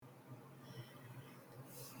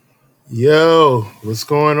Yo, what's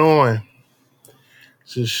going on?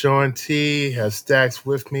 This is Seanti. Has Staxx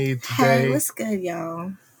with me Hey, today what's good,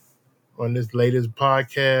 y'all? on this latest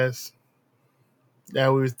podcast.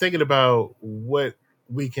 Now, we were thinking about what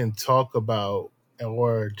we can talk about,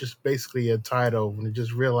 or just basically a title, and we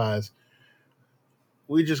just realized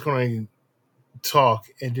we're just going to talk,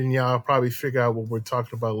 and then y'all probably figure out what we're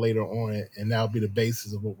talking about later on, and that'll be the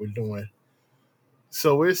basis of what we're doing.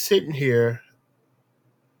 So, we're sitting here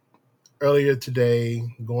earlier today,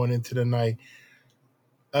 going into the night,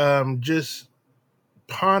 just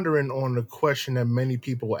pondering on the question that many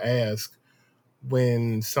people ask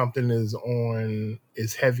when something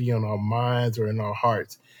is heavy on our minds or in our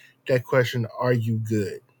hearts. That question, are you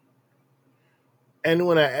good? And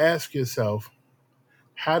when I ask yourself,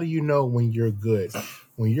 how do you know when you're good?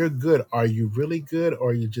 When you're good, are you really good,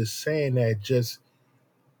 or are you just saying that just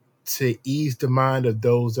to ease the mind of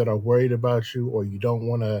those that are worried about you, or you don't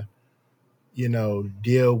want to,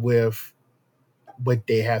 deal with what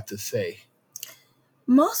they have to say?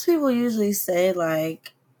 Most people usually say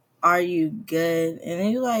like, "Are you good?"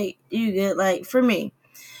 And you like, "You good?" Like for me,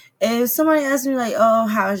 if somebody asks me like, "Oh,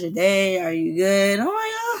 how's your day? Are you good?" I'm like,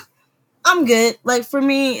 "Oh, I'm good." Like for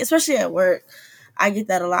me, especially at work, I get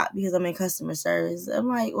that a lot because I'm in customer service. I'm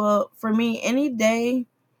like, well, for me, any day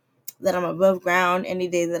that I'm above ground, any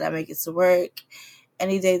day that I make it to work,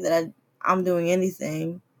 any day that I'm doing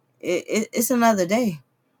anything, it's another day.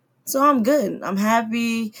 So I'm good. I'm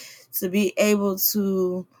happy to be able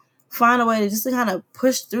to find a way to just to kind of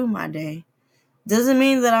push through my day. Doesn't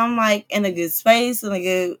mean that I'm like in a good space and a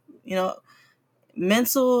good,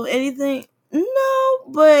 mental anything. No,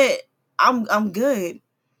 but I'm good.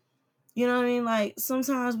 You know what I mean? Like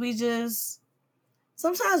sometimes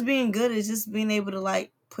being good is just being able to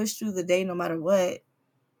like push through the day no matter what.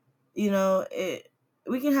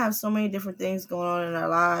 We can have so many different things going on in our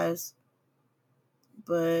lives,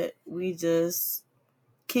 but we just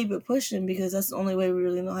keep it pushing because that's the only way we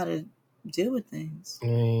really know how to deal with things.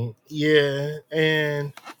 Yeah,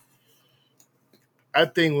 and I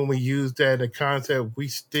think when we use that in a concept, we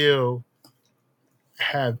still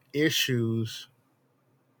have issues,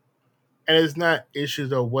 and it's not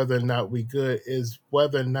issues of whether or not we good, is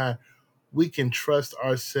whether or not we can trust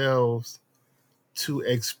ourselves to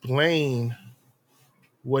explain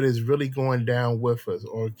what is really going down with us,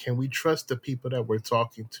 or can we trust the people that we're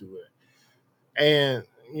talking to? And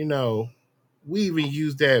we even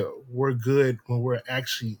use that we're good when we're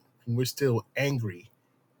still angry.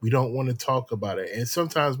 We don't want to talk about it, and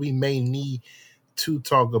sometimes we may need to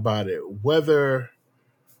talk about it, whether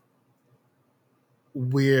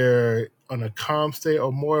we're on a calm state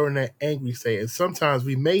or more in an angry state. And sometimes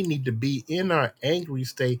we may need to be in our angry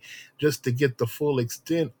state just to get the full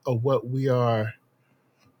extent of what we are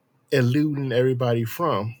eluding everybody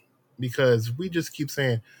from. Because we just keep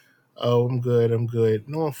saying, "Oh, I'm good, I'm good,"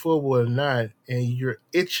 knowing full well or not, and you're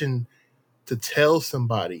itching to tell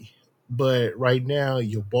somebody. But right now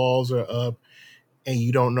your balls are up and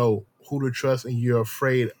you don't know who to trust, and you're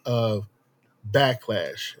afraid of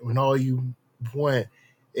backlash when all you want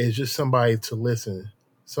is just somebody to listen.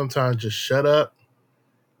 Sometimes just shut up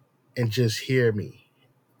and just hear me.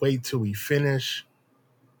 Wait till we finish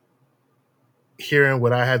hearing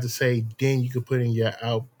what I have to say, then you can put in your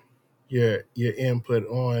input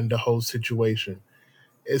on the whole situation.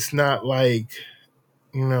 It's not like,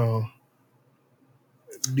 you know,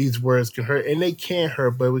 these words can hurt, and they can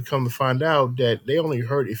hurt, but we come to find out that they only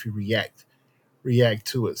hurt if you react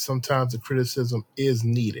to it. Sometimes the criticism is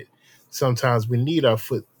needed. Sometimes we need our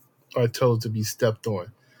toes to be stepped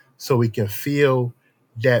on so we can feel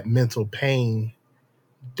that mental pain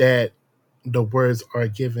that the words are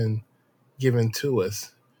given to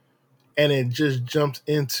us. And it just jumps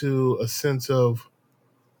into a sense of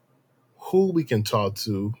who we can talk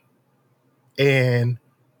to and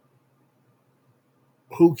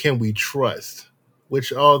who can we trust,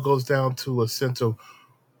 which all goes down to a sense of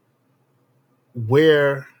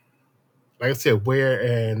where, like I said, where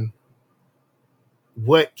and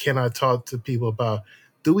what can I talk to people about?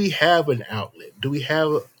 Do we have an outlet? Do we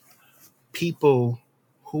have people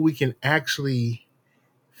who we can actually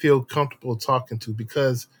feel comfortable talking to?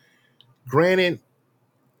 Because granted,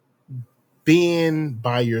 being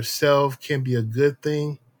by yourself can be a good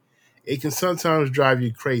thing. It can sometimes drive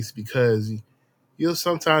you crazy because you'll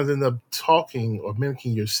sometimes end up talking or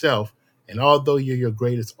mimicking yourself. And although you're your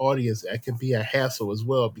greatest audience, that can be a hassle as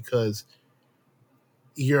well because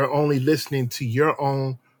you're only listening to your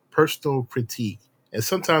own personal critique. And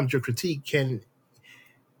sometimes your critique can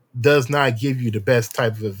does not give you the best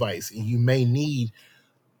type of advice. And you may need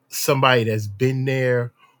somebody that's been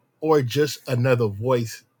there or just another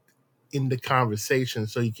voice in the conversation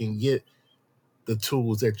so you can get the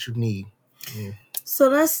tools that you need. Yeah. So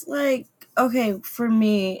that's like, okay, for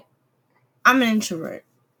me, I'm an introvert.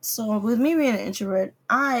 So with me being an introvert,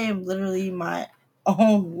 I am literally my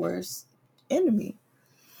own worst enemy.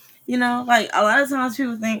 You know, like a lot of times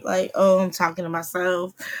people think like, oh, I'm talking to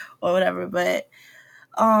myself or whatever, but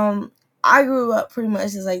um I grew up pretty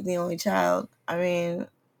much as like the only child. I mean,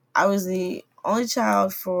 I was the only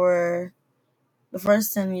child for the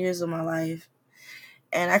first 10 years of my life,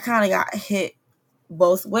 and I kind of got hit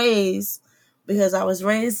both ways because I was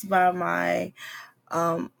raised by my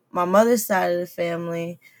mother's side of the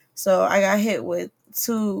family. So I got hit with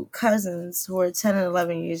two cousins who were 10 and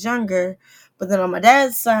 11 years younger. But then on my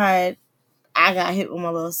dad's side, I got hit with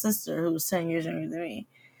my little sister who was 10 years younger than me.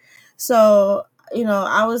 So,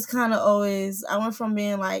 I was kind of always, I went from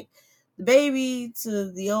being like the baby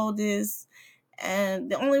to the oldest.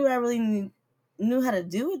 And the only way I really knew how to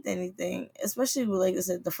do with anything, especially with, like I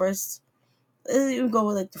said, let's even go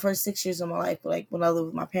with like the first 6 years of my life, like when I lived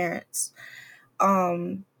with my parents.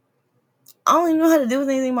 Um, I don't even know how to deal with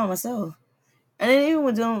anything by myself. And then even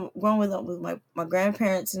with growing with my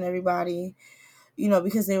grandparents and everybody,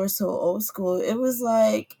 because they were so old school, it was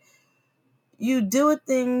like you deal with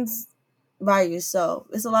things by yourself.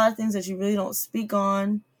 It's a lot of things that you really don't speak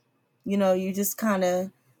on. You just kind of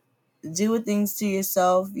deal with things to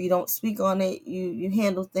yourself. You don't speak on it. You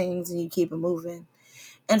handle things and you keep it moving.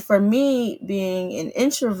 And for me, being an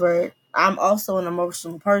introvert, I'm also an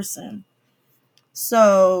emotional person.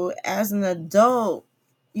 So as an adult,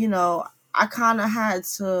 I kind of had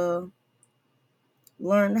to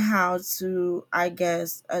learn how to, I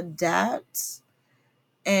guess, adapt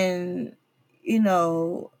and, you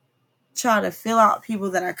know, try to fill out people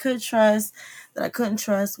that I could trust, that I couldn't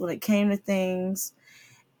trust when it came to things.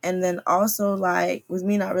 And then also, like, with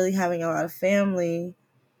me not really having a lot of family,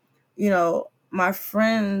 my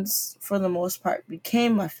friends, for the most part,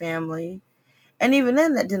 became my family. And even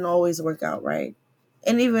then, that didn't always work out right.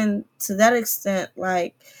 And even to that extent,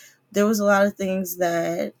 like, there was a lot of things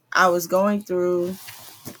that I was going through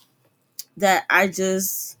that I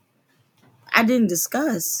didn't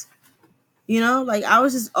discuss. Like, I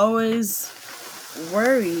was just always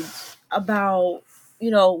worried about,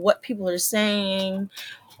 what people are saying,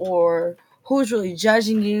 or who's really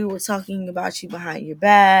judging you or talking about you behind your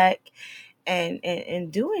back,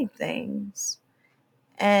 and doing things.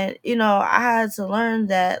 And, I had to learn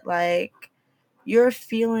that, like, your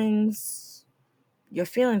feelings your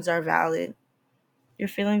feelings are valid. Your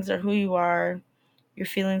feelings are who you are. Your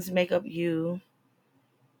feelings make up you.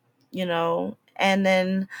 And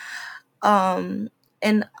then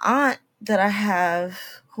an aunt that I have,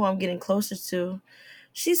 who I'm getting closer to,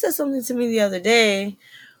 she said something to me the other day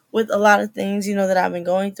with a lot of things, that I've been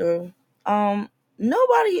going through.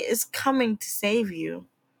 Nobody is coming to save you.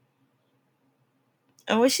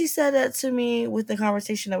 And when she said that to me with the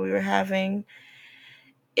conversation that we were having,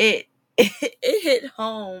 it it hit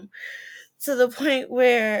home to the point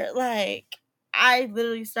where, like, I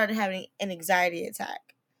literally started having an anxiety attack.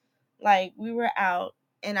 Like, we were out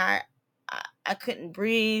and I couldn't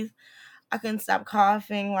breathe. I couldn't stop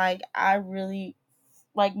coughing. Like, I really,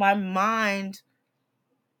 like, my mind,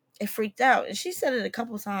 it freaked out. And she said it a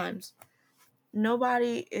couple times.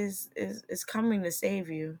 Nobody is coming to save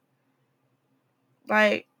you.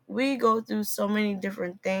 Like, we go through so many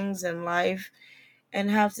different things in life and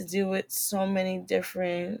have to deal with so many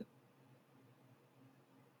different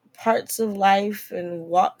parts of life and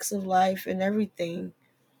walks of life and everything.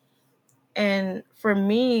 And for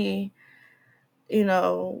me,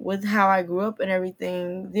 with how I grew up and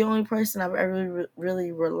everything, the only person I've ever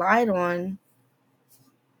really relied on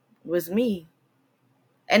was me.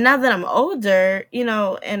 And now that I'm older,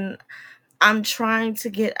 and I'm trying to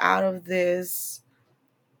get out of this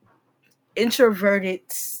introverted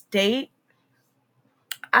state,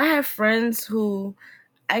 I have friends who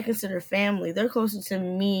I consider family. They're closer to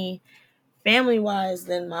me family wise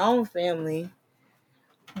than my own family.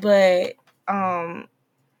 But I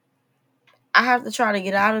have to try to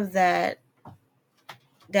get out of that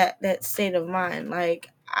state of mind. Like,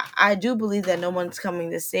 I do believe that no one's coming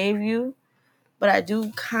to save you, but I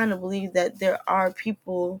do kind of believe that there are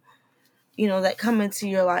people, that come into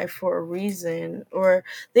your life for a reason. Or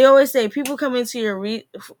they always say people come into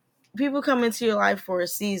people come into your life for a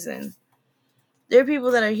season. There are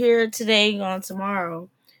people that are here today, gone tomorrow.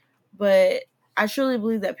 But I truly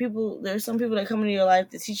believe that there's some people that come into your life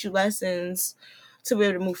to teach you lessons to be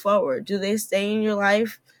able to move forward. Do they stay in your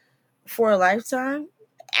life for a lifetime?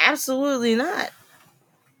 Absolutely not.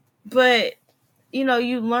 But you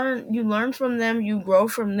learn from them, you grow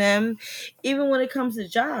from them, even when it comes to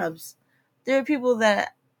jobs. there are people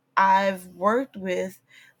that I've worked with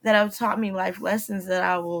that have taught me life lessons that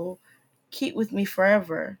I will keep with me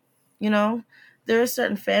forever. You know, there are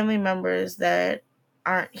certain family members that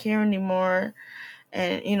aren't here anymore,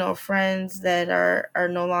 and friends that are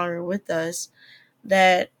no longer with us,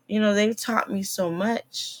 that they've taught me so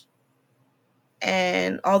much.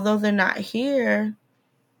 And although they're not here,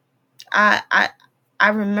 I I I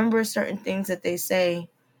remember certain things that they say.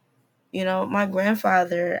 My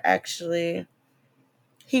grandfather, actually,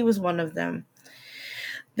 he was one of them.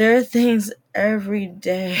 There are things every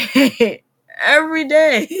day, every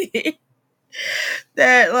day,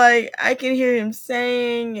 that like I can hear him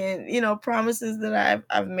saying, and promises that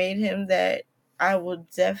I've made him that I will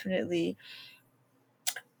definitely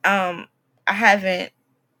I haven't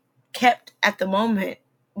kept at the moment,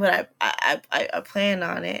 but I plan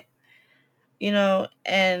on it.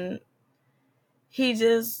 And he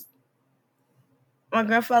just my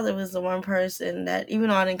grandfather was the one person that, even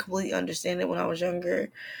though I didn't completely understand it when I was younger,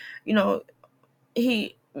 you know,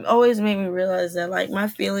 he always made me realize that like my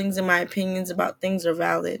feelings and my opinions about things are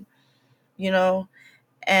valid, you know,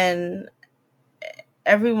 and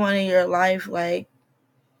everyone in your life, like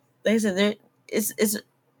they said, it's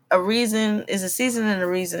a reason, it's a season and a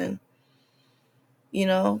reason,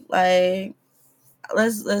 like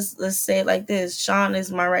let's say it like this: Sean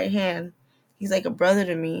is my right hand. He's like a brother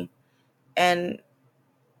to me. And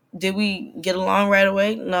did we get along right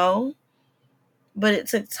away? No, but it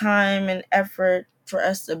took time and effort for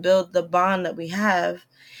us to build the bond that we have.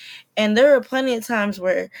 And there are plenty of times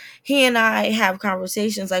where he and I have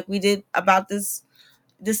conversations like we did about this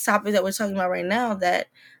topic that we're talking about right now, that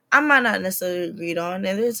I might not necessarily agreed on.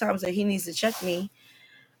 And there's times that he needs to check me.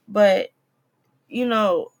 But, you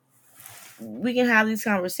know, we can have these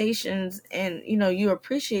conversations, and, you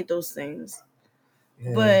appreciate those things.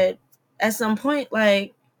 Yeah. But at some point,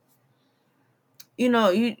 like,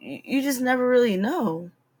 you just never really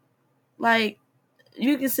know. Like,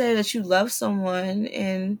 you can say that you love someone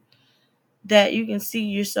and that you can see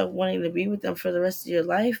yourself wanting to be with them for the rest of your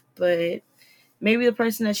life, but maybe the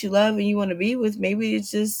person that you love and you want to be with, maybe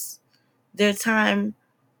it's just their time.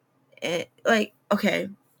 Like, okay,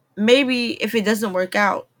 maybe if it doesn't work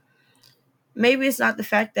out, maybe it's not the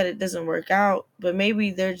fact that it doesn't work out, but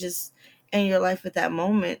maybe they're just in your life at that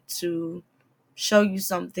moment to show you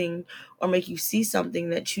something or make you see something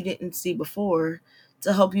that you didn't see before,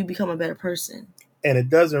 to help you become a better person. And it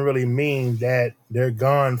doesn't really mean that they're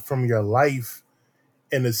gone from your life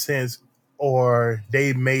in a sense, or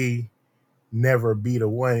they may never be the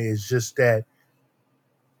one. It's just that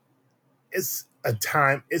it's a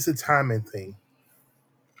timing thing.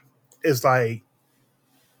 It's like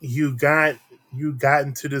you got you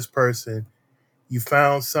gotten to this person, you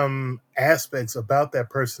found some aspects about that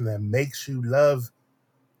person that makes you love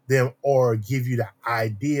them or give you the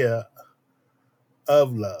idea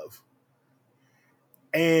of love.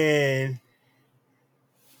 And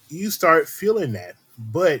you start feeling that.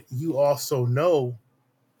 But you also know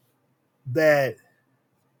that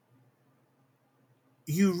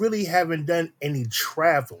you really haven't done any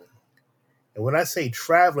traveling. And when I say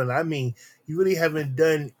traveling, I mean you really haven't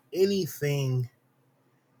done anything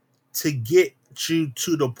to get you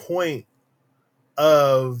to the point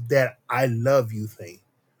of that I love you thing.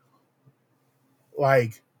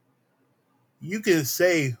 Like, you can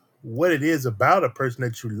say what it is about a person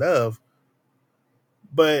that you love,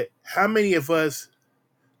 but how many of us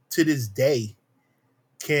to this day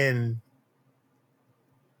can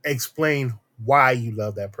explain why you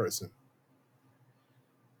love that person?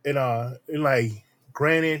 And like,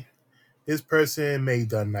 granted, this person may have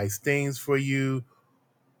done nice things for you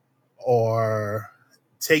or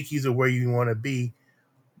take you to where you want to be,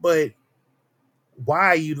 but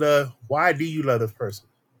why do you love this person?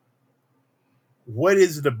 What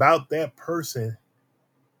is it about that person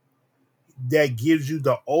that gives you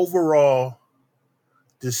the overall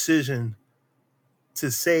decision to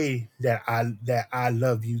say that I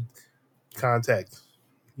love you contact?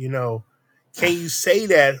 You know, can you say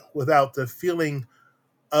that without the feeling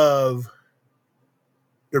of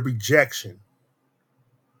the rejection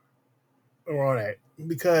or all that?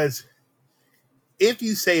 Because if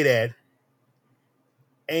you say that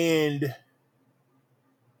and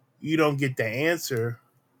you don't get the answer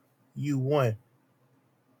you want,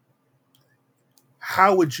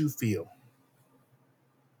 how would you feel?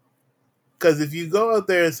 Because if you go out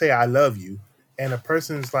there and say I love you, and a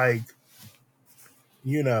person's like,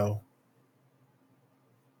 you know,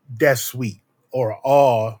 that's sweet or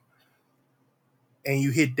aw, and you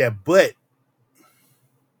hit that but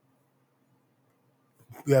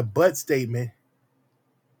statement,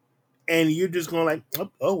 and you're just going like,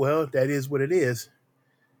 oh well, that is what it is.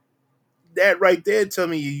 That right there tell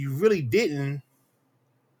me you really didn't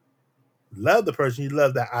love the person. You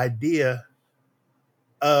love the idea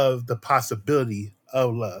of the possibility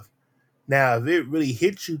of love. Now, if it really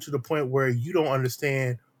hits you to the point where you don't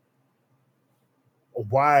understand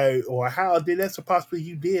why or how, then that's a possibility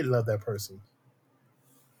you did love that person.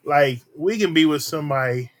 Like, we can be with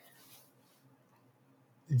somebody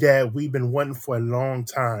that we've been wanting for a long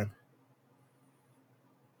time.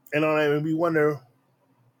 And we wonder,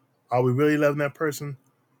 are we really loving that person?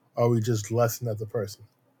 Or are we just lusting at the person?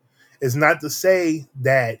 It's not to say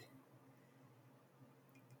that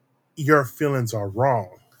your feelings are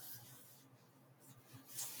wrong,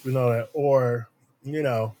 or, you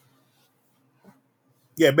know,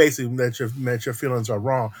 yeah, basically that your feelings are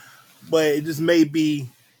wrong. But it just may be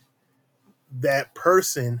that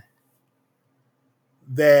person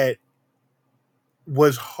that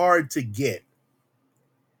was hard to get.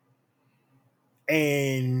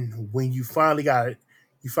 And when you finally got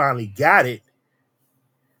it,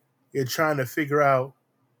 you're trying to figure out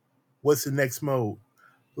what's the next mode.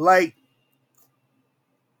 Like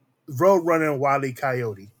Roadrunner and Wile E.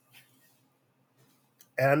 Coyote.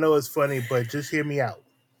 And I know it's funny, but just hear me out.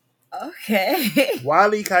 Okay.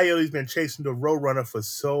 Wile E. Coyote's been chasing the Roadrunner for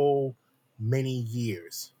so many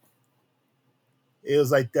years. It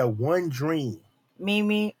was like that one dream.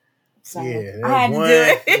 Mimi. Sorry. Yeah, I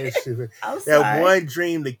had to do it. I'm that sorry. one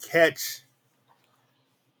dream to catch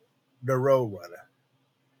the Roadrunner.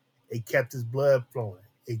 It kept his blood flowing.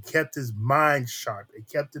 It kept his mind sharp. It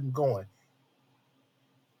kept him going.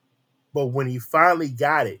 But when he finally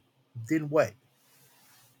got it, then what?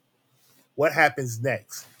 What happens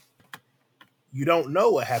next? You don't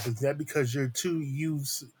know what happens next because you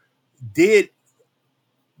did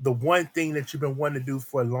the one thing that you've been wanting to do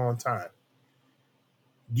for a long time.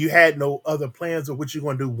 You had no other plans of what you're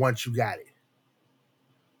going to do once you got it.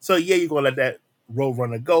 So yeah, you're going to let that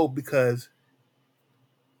Roadrunner go because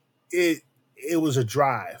it it was a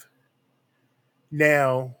drive.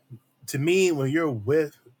 Now, to me, when you're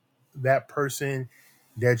with that person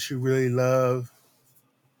that you really love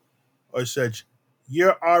or such,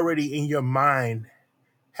 you're already in your mind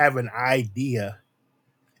have an idea.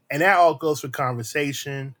 And that all goes for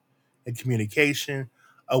conversation and communication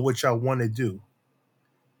of what y'all want to do.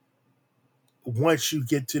 Once you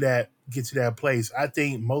get to that place, I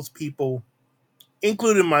think most people,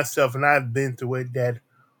 including myself, and I've been through it, that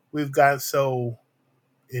we've gotten so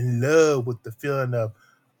in love with the feeling of,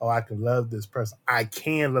 oh, I can love this person. I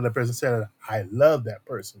can love that person. Instead of I love that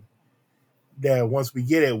person. That once we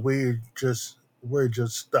get it, we're just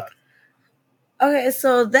stuck. Okay,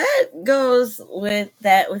 so that goes with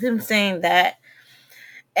that, with him saying that.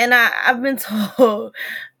 And I've been told,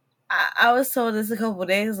 I was told this a couple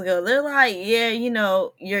days ago. They're like, yeah,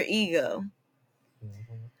 your ego.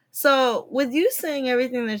 Mm-hmm. So with you saying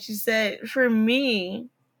everything that you said, for me,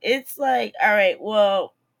 it's like, all right,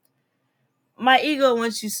 well, my ego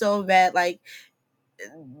wants you so bad. Like,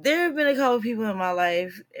 there have been a couple people in my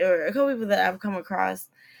life, or a couple people that I've come across,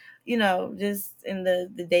 just in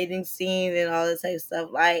the dating scene and all this type of stuff.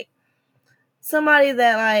 Like, somebody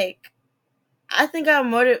that, like, I think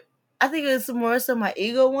I think it was more so my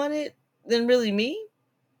ego wanted than really me.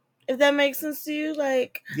 If that makes sense to you,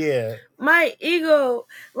 like, Yeah. my ego,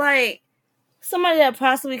 like, somebody that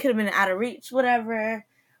possibly could have been out of reach, whatever,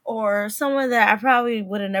 or someone that I probably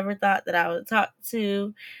would have never thought that I would talk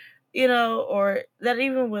to, or that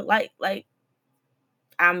even would like,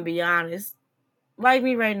 I'm be honest, like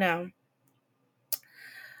me right now.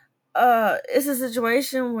 It's a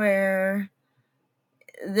situation where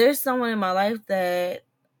there's someone in my life that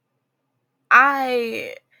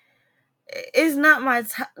I is not my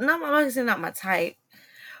not my, like I said, not my type,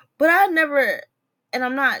 but I never, and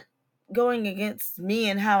I'm not going against me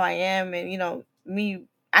and how I am, and me.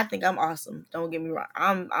 I think I'm awesome. Don't get me wrong.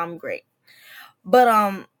 I'm great,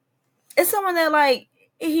 but it's someone that, like,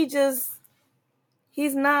 he just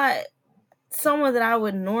he's not someone that I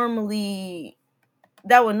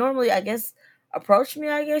guess, approach me.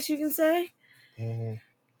 I guess you can say, Mm-hmm.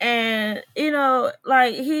 and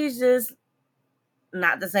like, he's just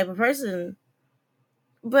not the type of person,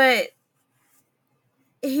 but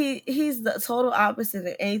he's the total opposite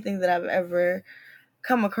of anything that I've ever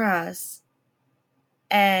come across.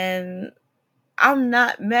 And I'm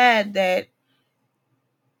not mad that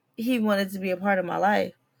he wanted to be a part of my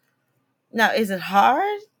life. Now, is it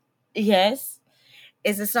hard? Yes.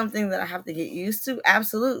 Is it something that I have to get used to?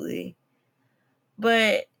 Absolutely.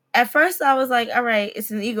 But at first I was like, all right,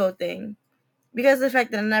 it's an ego thing. Because of the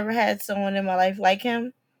fact that I never had someone in my life like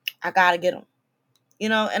him, I gotta get him.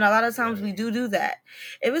 And a lot of times we do that.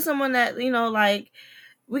 If it's someone that, like,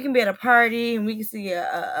 we can be at a party and we can see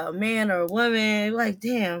a man or a woman, like,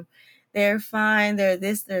 damn, they're fine, they're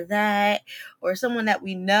this, they're that, or someone that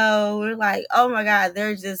we know, we're like, oh my God,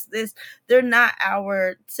 they're just this, they're not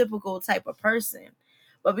our typical type of person.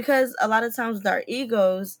 But because a lot of times with our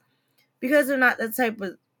egos, because they're not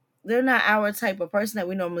our type of person that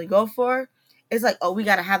we normally go for, it's like, oh, we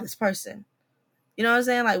gotta have this person. You know what I'm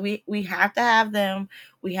saying? Like, we have to have them,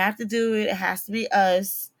 we have to do it, it has to be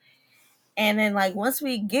us. And then, like, once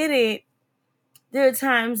we get it, there are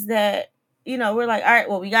times that, we're like, all right,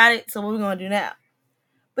 well, we got it, so what are we gonna do now?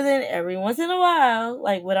 But then every once in a while,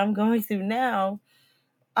 like what I'm going through now,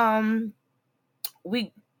 um,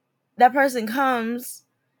 we that person comes,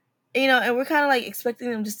 and we're kind of like expecting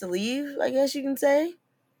them just to leave, I guess you can say.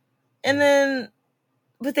 And then,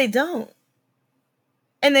 but they don't,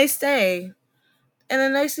 and they stay. And the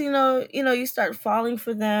next thing you start falling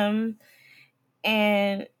for them,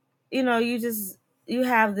 and you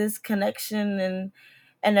have this connection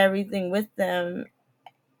and everything with them.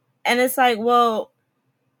 And it's like, well,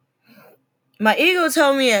 my ego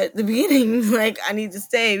told me at the beginning, like, I need to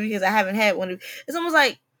stay because I haven't had one. It's almost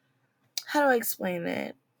like, how do I explain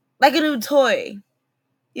that? Like a new toy,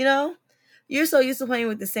 you know? You're so used to playing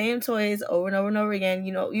with the same toys over and over and over again.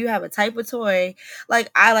 You have a type of toy.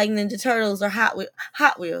 Like, I like Ninja Turtles or Hot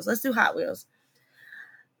Wheels. Let's do Hot Wheels.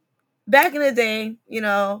 Back in the day,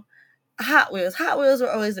 Hot Wheels. Hot Wheels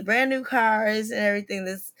were always the brand new cars and everything.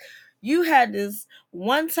 You had this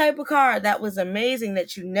one type of car that was amazing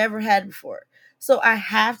that you never had before. So I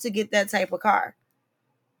have to get that type of car.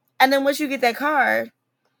 And then once you get that car,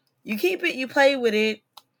 you keep it, you play with it.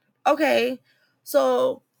 Okay.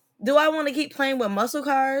 So do I want to keep playing with muscle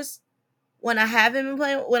cars when I've been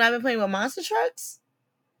playing with monster trucks?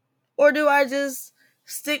 Or do I just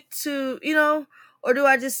stick to, or do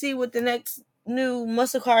I just see what the next new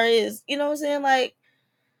muscle car is? You know what I'm saying? Like,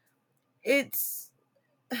 it's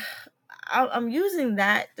I'm using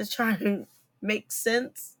that to try to make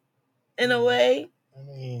sense in a way.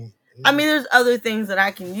 I mean, there's other things that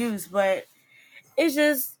I can use, but it's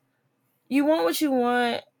just, you want what you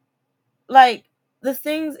want. Like, the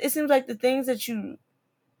things, it seems like the things that you're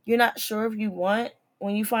not sure if you want,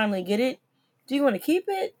 when you finally get it, do you want to keep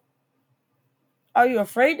it? Are you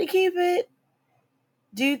afraid to keep it?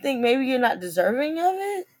 Do you think maybe you're not deserving of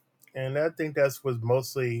it? And I think that's what's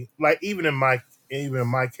mostly like, even in my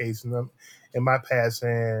case, in my past,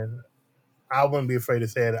 and I wouldn't be afraid to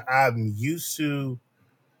say that I'm used to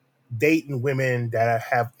dating women that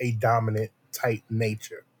have a dominant type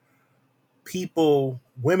nature.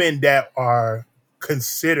 Women that are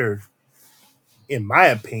considered, in my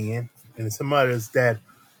opinion, and some others, that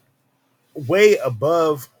way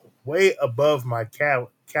above, way above my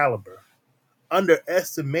caliber,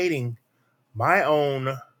 underestimating my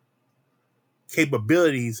own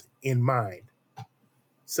capabilities in mind.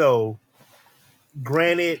 So,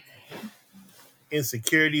 granted,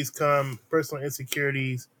 insecurities come, personal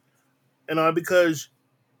insecurities, and all, because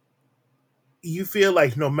you feel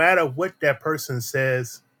like no matter what that person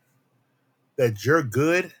says, that you're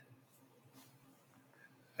good,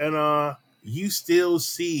 and you still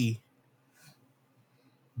see,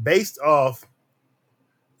 based off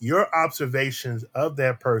your observations of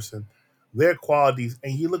that person, their qualities,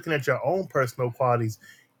 and you looking at your own personal qualities,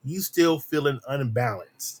 you still feeling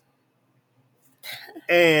unbalanced.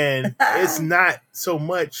 And it's not so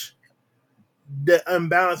much the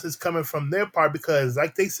unbalance is coming from their part, because,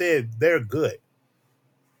 like they said, they're good.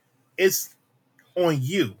 It's on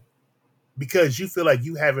you because you feel like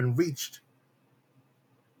you haven't reached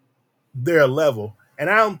their level. And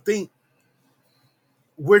I don't think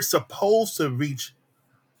we're supposed to reach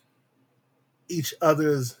each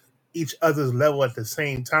other's each other's level at the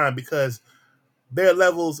same time, because their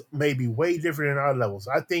levels may be way different than our levels.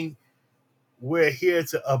 I think we're here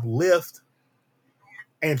to uplift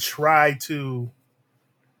and try to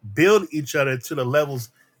build each other to the levels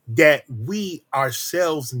that we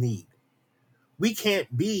ourselves need. We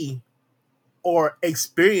can't be or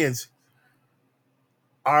experience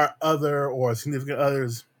our other or significant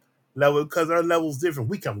others level, because our level is different.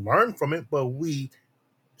 We can learn from it, but we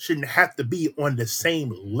shouldn't have to be on the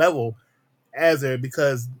same level as her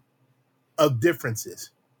because of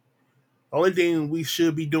differences. The only thing we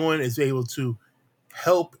should be doing is able to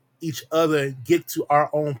help each other get to our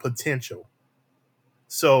own potential.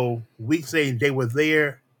 So we say they were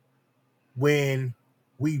there when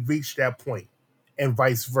we reached that point, and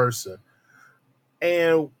vice versa.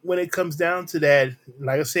 And when it comes down to that,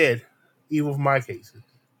 like I said, even with my cases,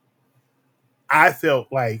 I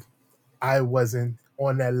felt like I wasn't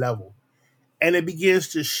on that level. and it begins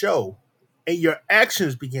to show, and your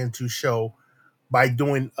actions begin to show by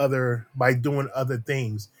doing other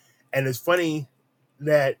things. And it's funny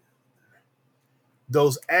that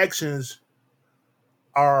those actions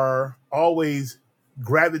are always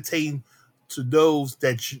gravitating to those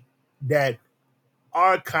that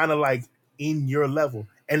are kind of like in your level,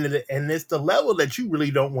 and it's the level that you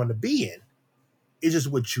really don't want to be in. It's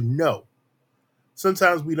just what you know.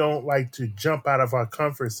 Sometimes we don't like to jump out of our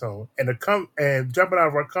comfort zone, and jumping out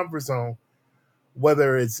of our comfort zone,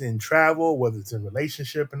 whether it's in travel, whether it's in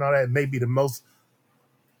relationship and all that, may be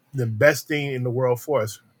the best thing in the world for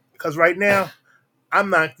us. Because right now, I'm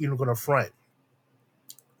not even going to front.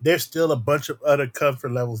 There's still a bunch of other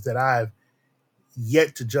comfort levels that I've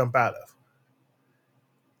yet to jump out of,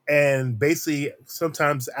 and basically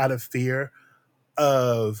sometimes out of fear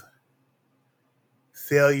of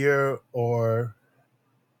failure or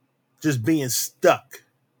just being stuck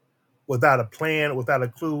without a plan, without a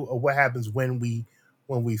clue of what happens when we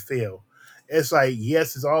fail. It's like,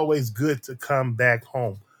 yes, it's always good to come back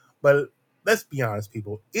home, but let's be honest,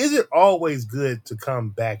 people. Is it always good to come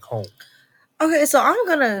back home? Okay, so I'm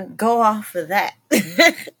gonna go off of that.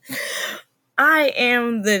 I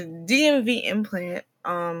am the DMV implant.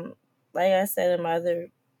 Like I said in my other,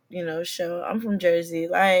 show, I'm from Jersey.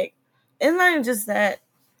 Like, it's not even just that.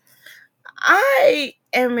 I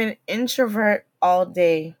am an introvert all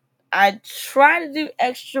day. I try to do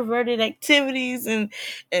extroverted activities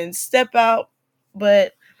and step out,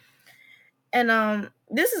 but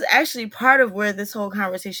this is actually part of where this whole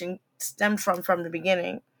conversation stemmed from the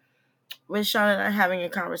beginning, with Sean and I having a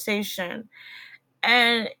conversation.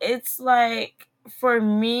 And it's like, for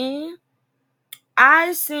me,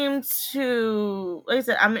 I seem to, like I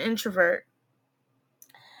said, I'm an introvert,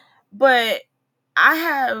 but I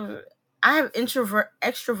have I have introvert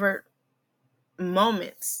extrovert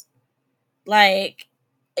moments. Like,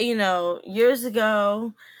 years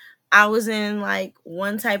ago, I was in like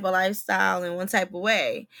one type of lifestyle in one type of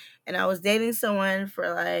way, and I was dating someone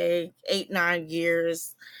for like 8, 9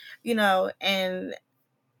 years, and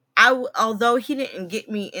although he didn't get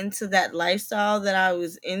me into that lifestyle that I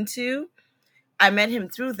was into, I met him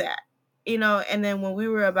through that, and then when we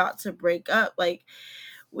were about to break up, like,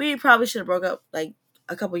 we probably should have broke up like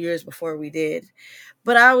a couple years before we did.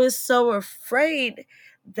 But I was so afraid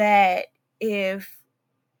that if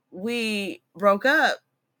we broke up,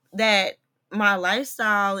 that my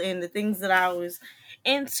lifestyle and the things that I was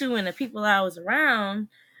into and the people I was around,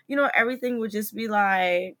 everything would just be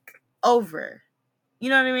like over. You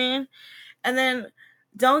know what I mean? And then,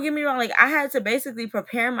 don't get me wrong, like, I had to basically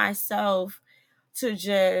prepare myself to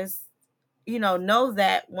just, know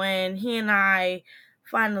that when he and I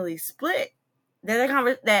finally split,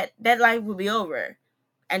 that life would be over.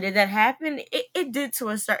 And did that happen? It did, to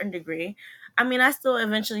a certain degree. I mean, I still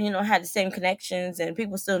eventually, had the same connections and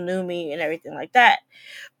people still knew me and everything like that.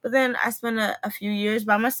 But then I spent a few years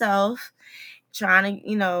by myself trying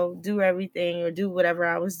to, do everything or do whatever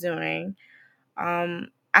I was doing. I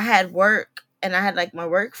had work and I had like my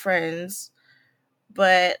work friends,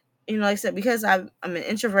 but like I said, because I'm an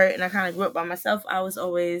introvert and I kind of grew up by myself, I was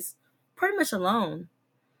always pretty much alone.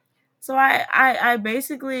 So I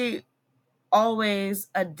basically always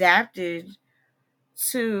adapted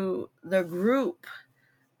to the group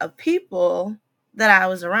of people that I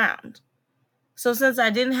was around. So since I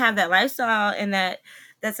didn't have that lifestyle and that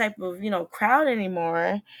type of, crowd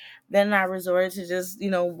anymore, then I resorted to just,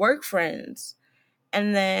 work friends.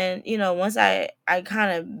 And then, once I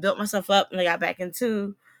kind of built myself up and I got back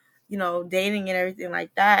into, dating and everything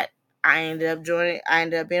like that, I ended up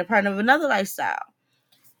being a part of another lifestyle.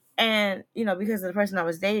 And, because of the person I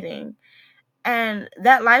was dating. And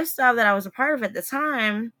that lifestyle that I was a part of at the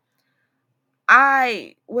time,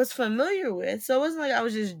 I was familiar with. So it wasn't like I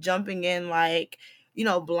was just jumping in like,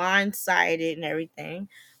 blindsided and everything.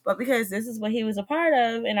 But because this is what he was a part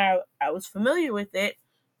of and I was familiar with it,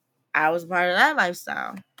 I was part of that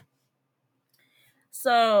lifestyle.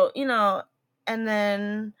 So, and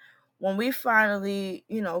then when we finally,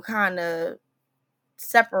 kind of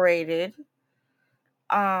separated,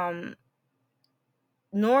 um,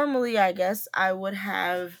 normally I guess I would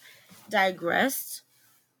have digressed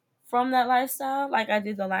from that lifestyle like I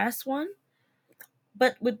did the last one.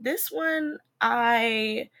 But with this one,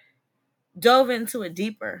 I dove into it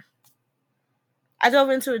deeper.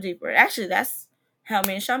 Actually, that's how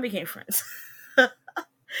me and Sean became friends.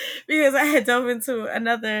 Because I had dove into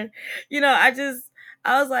another,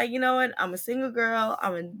 I was like, you know what? I'm a single girl.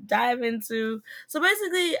 I'm going to dive into. So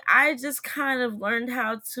basically, I just kind of learned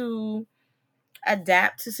how to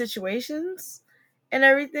adapt to situations and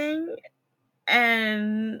everything.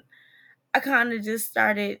 And I kind of just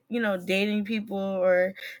started, dating people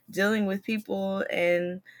or dealing with people,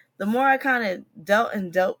 and the more I kind of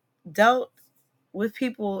dealt with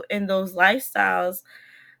people in those lifestyles,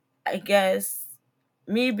 I guess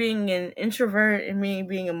me being an introvert and me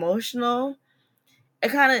being emotional,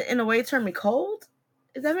 it kind of in a way turned me cold.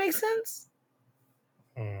 If that makes sense.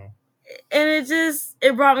 Mm. And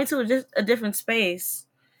it brought me to a different space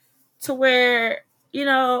to where,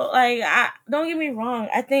 like, I don't get me wrong,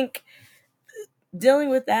 I think dealing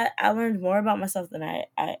with that, I learned more about myself than I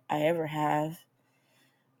ever have.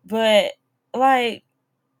 But like,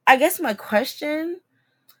 I guess my question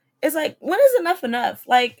is like, when is enough enough?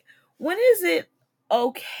 Like, when is it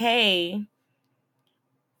okay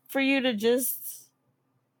for you to just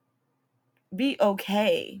be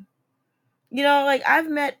okay? Like, I've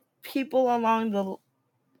met people along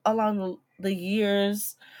the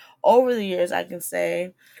years, over the years, I can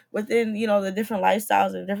say, within, the different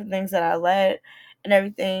lifestyles and different things that I led and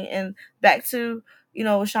everything. And back to,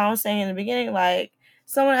 what Sean was saying in the beginning, like,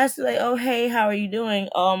 someone asks you, like, oh, hey, how are you doing?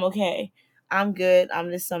 Oh, I'm okay. I'm good.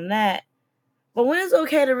 I'm this, I'm that. But when it's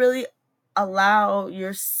okay to really allow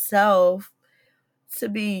yourself to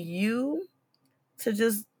be you, to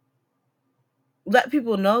just let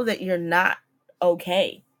people know that you're not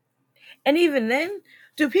okay. And even then,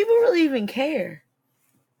 do people really even care?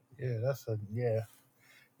 Yeah, yeah.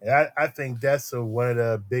 And I think that's one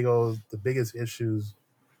of the biggest issues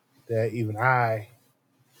that even I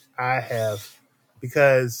have,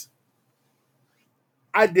 because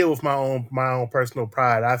I deal with my own personal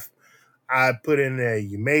pride. I put in there,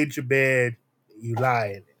 you made your bed, you lie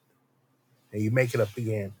in it, and you make it up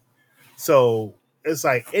again. So it's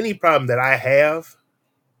like any problem that I have,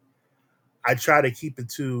 I try to keep it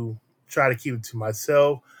to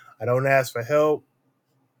myself. I don't ask for help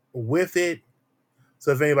with it.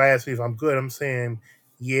 So if anybody asks me if I'm good, I'm saying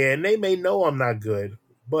yeah, and they may know I'm not good,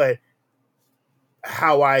 but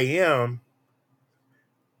how I am,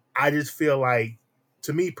 I just feel like,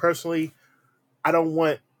 to me personally, I don't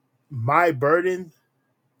want my burden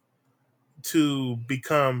to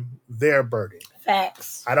become their burden.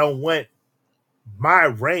 Facts. I don't want my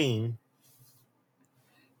rain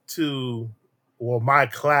to, or my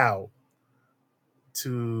cloud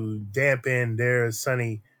to dampen their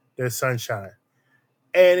sunshine.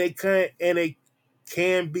 And it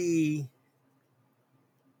can be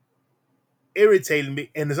irritating me,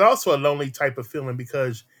 and it's also a lonely type of feeling,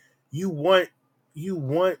 because you want you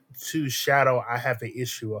want to shadow I have an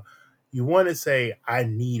issue, or you want to say I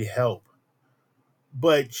need help,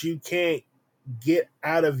 but you can't get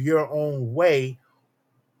out of your own way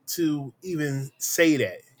to even say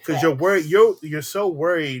that, because you're worried. Facts. You're so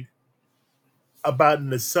worried about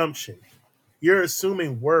an assumption. You're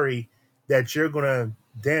assuming worry that you're gonna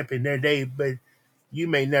dampen their day, but you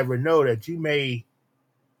may never know that you may,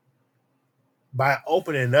 by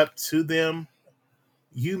opening up to them,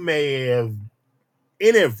 you may have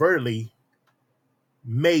inadvertently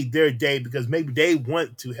made their day, because maybe they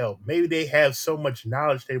want to help. Maybe they have so much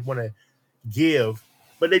knowledge they want to give,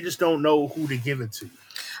 but they just don't know who to give it to.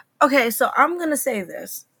 Okay, so I'm gonna say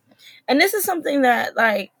this, and this is something that,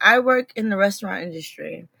 like, I work in the restaurant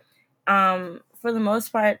industry. For the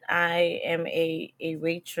most part, I am a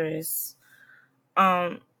waitress.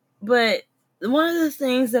 But one of the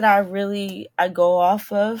things that I go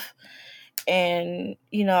off of, and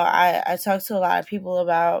I talk to a lot of people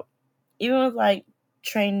about, even with like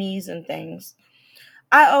trainees and things.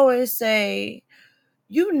 I always say,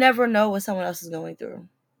 you never know what someone else is going through.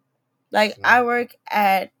 Like, I work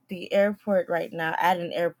at the airport right now, at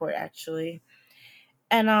an airport actually.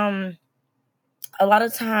 And a lot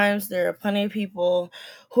of times there are plenty of people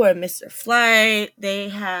who are missed their flight. They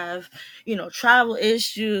have, travel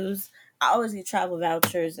issues. I always get travel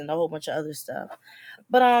vouchers and a whole bunch of other stuff.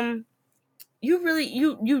 But you really,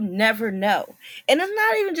 you never know. And it's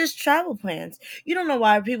not even just travel plans. You don't know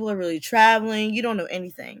why people are really traveling. You don't know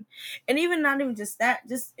anything. And even not even just that,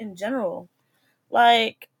 just in general.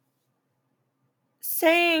 Like,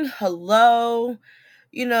 saying hello,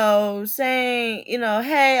 saying,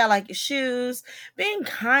 hey, I like your shoes, being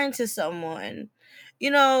kind to someone,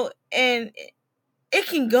 and it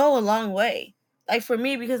can go a long way. Like, for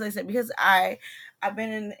me, because, like I said, because I've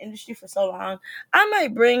been in the industry for so long, I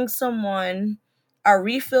might bring someone a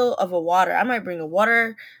refill of a water. I might bring a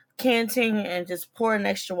water canteen and just pour an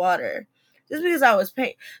extra water, just because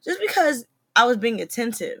just because I was being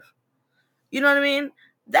attentive. You know what I mean?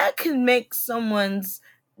 That can make someone's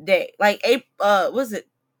day. Like, was it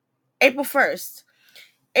April 1st?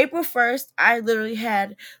 April 1st, I literally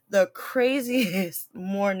had the craziest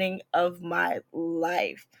morning of my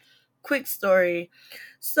life. Quick story.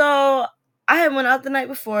 So I had went out the night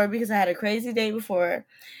before because I had a crazy day before,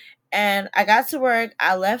 and I got to work.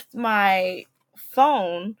 I left my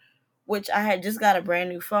phone, which I had just got a brand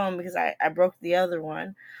new phone because I broke the other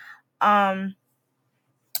one. Um,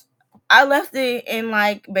 I left it in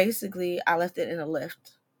like basically I left it in a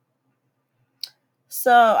lift.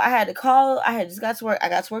 So I had to call. I had just got to work. I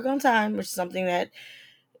got to work on time, which is something that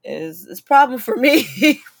is a problem for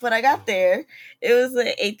me. But I got there. It was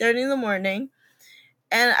like 8:30 in the morning,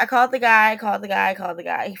 and I called the guy. Called the guy. Called the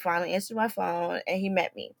guy. He finally answered my phone, and he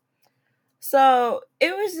met me. So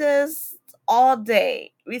it was just all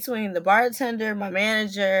day between the bartender, my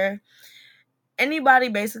manager, anybody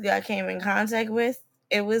basically I came in contact with.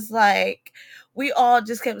 It was like we all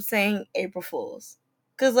just kept saying April Fools.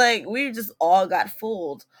 Cause like we just all got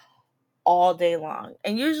fooled all day long.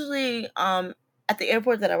 And usually at the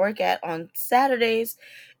airport that I work at on Saturdays,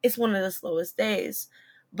 it's one of the slowest days.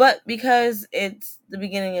 But because it's the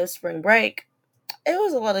beginning of spring break, it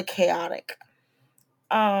was a lot of chaotic.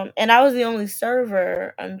 And I was the only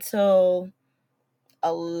server until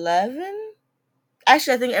 11.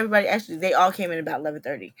 Actually, I think everybody actually they all came in about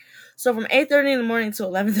 11:30. So from 8:30 in the morning to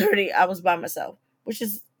 11:30, I was by myself, which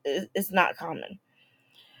is it's not common.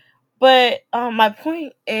 But my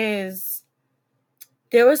point is,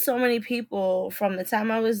 there were so many people from the time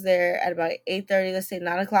I was there at about 8:30, let's say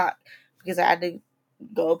 9 o'clock, because I had to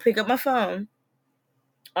go pick up my phone.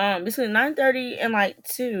 Between 9:30 and like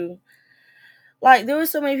 2, like there were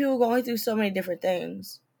so many people going through so many different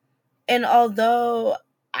things. And although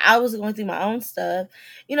I was going through my own stuff,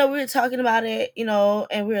 we were talking about it,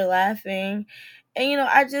 and we were laughing. And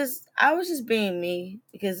I was just being me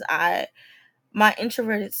because my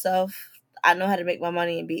introverted self, I know how to make my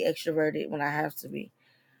money and be extroverted when I have to be.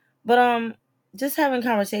 But just having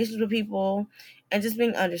conversations with people and just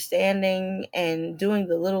being understanding and doing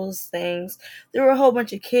the littlest things. There were a whole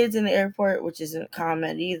bunch of kids in the airport, which isn't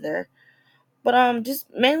common either. But just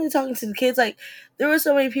mainly talking to the kids, like there were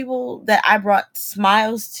so many people that I brought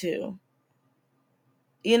smiles to,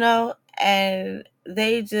 and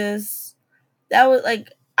they just that was like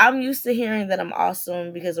I'm used to hearing that I'm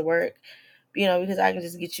awesome because of work, because I can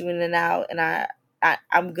just get you in and out, and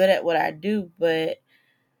I'm good at what I do. But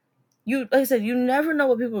like I said, you never know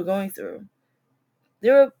what people are going through.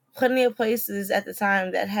 There were plenty of places at the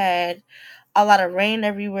time that had a lot of rain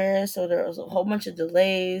everywhere, so there was a whole bunch of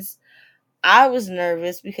delays. I was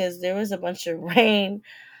nervous because there was a bunch of rain.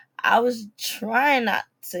 I was trying not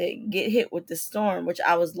to get hit with the storm, which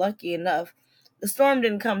I was lucky enough. The storm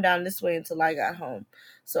didn't come down this way until I got home.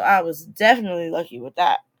 So I was definitely lucky with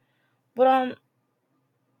that. But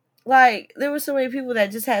like there were so many people that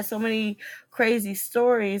just had so many crazy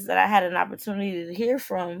stories that I had an opportunity to hear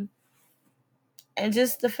from. And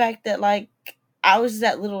just the fact that like I was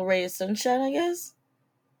that little ray of sunshine, I guess.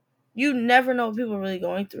 You never know what people are really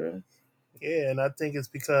going through. Yeah, and I think it's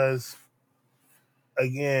because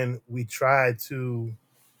again we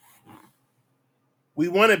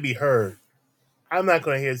want to be heard. I'm not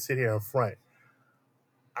going to sit here in front.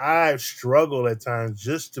 I struggle at times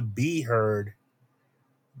just to be heard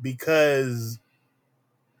because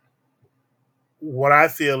what I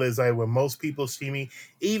feel is like when most people see me,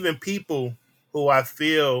 even people who I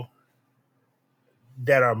feel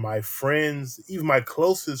that are my friends, even my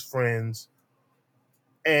closest friends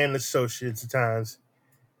and associates at times,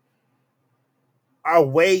 are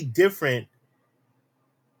way different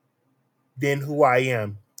than who I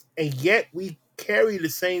am. And yet we carry the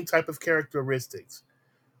same type of characteristics.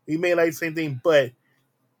 We may like the same thing, but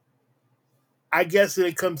I guess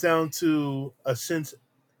it comes down to a sense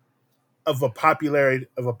of a popularity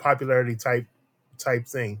type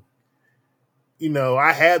thing.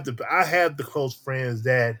 I have the close friends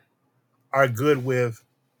that are good with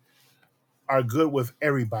are good with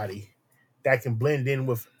everybody, that can blend in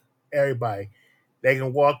with everybody. They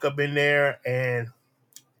can walk up in there and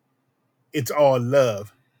it's all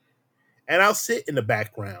love. And I'll sit in the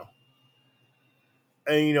background.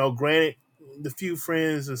 And granted, the few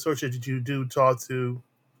friends and associates that you do talk to,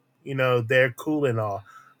 they're cool and all.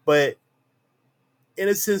 But in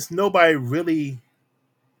a sense, nobody really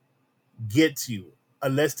gets you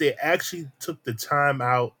unless they actually took the time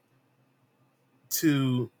out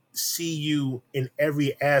to see you in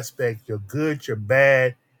every aspect, your good, your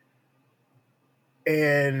bad,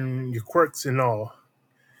 and your quirks and all.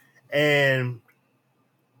 And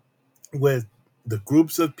with the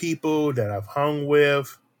groups of people that I've hung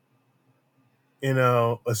with,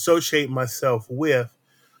 associate myself with,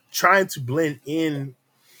 trying to blend in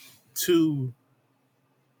to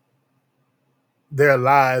their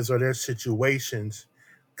lives or their situations,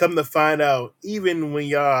 come to find out, even when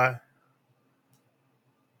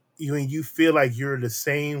when you feel like you're the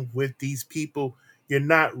same with these people, you're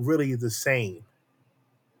not really the same.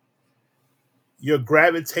 Your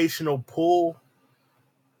gravitational pull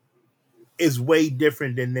is way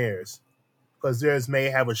different than theirs because theirs may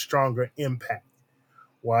have a stronger impact.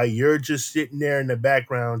 While you're just sitting there in the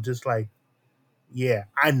background, just like, yeah,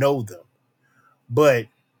 I know them. But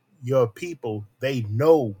your people, they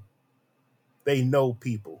know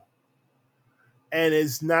people. And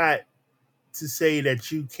it's not to say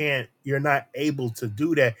that you're not able to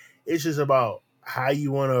do that. It's just about how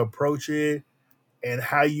you want to approach it and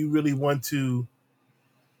how you really want to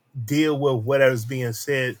deal with whatever's being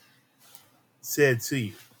said to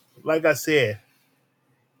you. Like I said,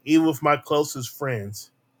 even with my closest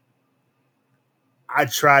friends, I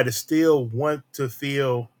try to still want to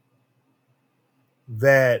feel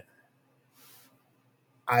that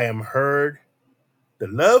I am heard. The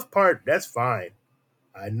love part, that's fine.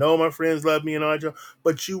 I know my friends love me and all that,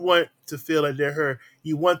 but you want to feel like they're heard.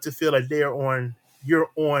 You want to feel like you're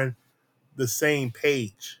on the same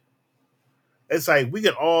page. It's like we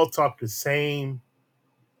can all talk the same,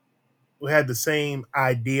 we have the same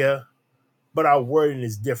idea, but our wording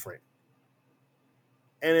is different.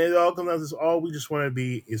 And it all comes down to all we just want to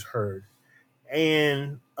be is heard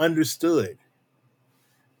and understood. That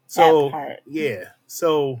So part. yeah.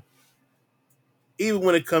 So even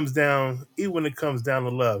when it comes down to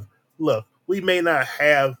love, look, we may not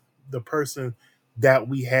have the person that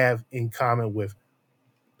we have in common with.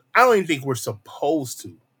 I don't even think we're supposed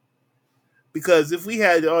to. Because if we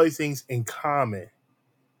had all these things in common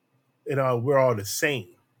and we're all the same,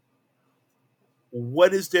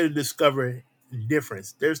 what is there to discover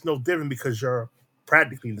difference? There's no difference because you're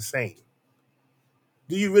practically the same.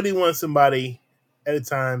 Do you really want somebody at a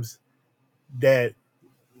times that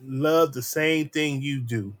love the same thing you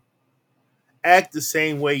do, act the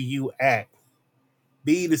same way you act,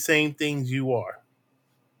 be the same things you are?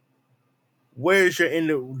 Where's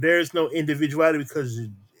there's no individuality because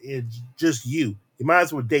it's just you. You might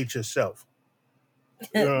as well date yourself.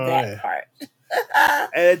 You That know, part.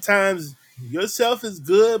 and at times yourself is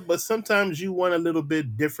good, but sometimes you want a little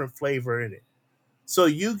bit different flavor in it. So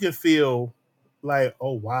you can feel like,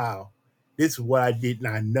 oh wow, this is what I did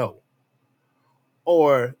not know.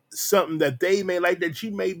 Or something that they may like that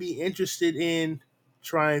you may be interested in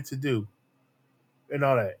trying to do and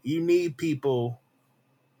all that. You need people,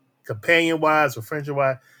 companion wise or friendship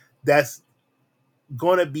wise, that's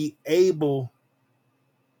gonna be able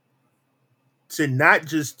to not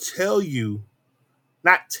just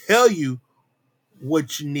not tell you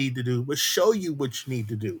what you need to do, but show you what you need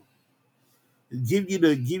to do. Give you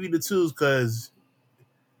the tools because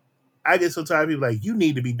I get so tired of people like you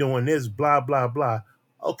need to be doing this, blah, blah, blah.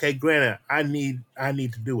 Okay, granted, I need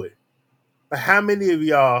to do it. But how many of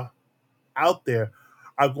y'all out there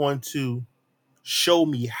are going to show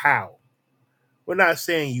me how? We're not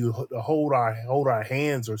saying you hold our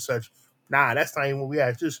hands or such. Nah, that's not even what we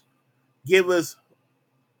ask. Just give us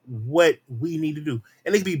what we need to do.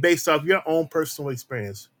 And it can be based off your own personal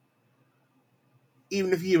experience.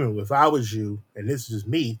 Even if I was you, and this is just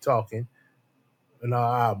me talking,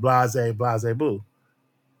 and blase, blase, boo.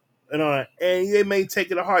 And they may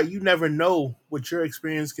take it to heart. You never know what your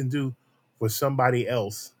experience can do for somebody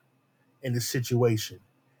else in the situation.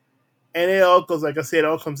 And it all goes, like I said, it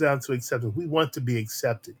all comes down to acceptance. We want to be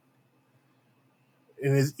accepted.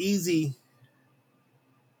 And it's easy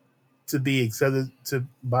to be accepted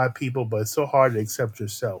by people, but it's so hard to accept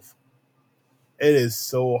yourself. It is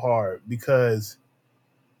so hard because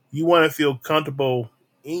you want to feel comfortable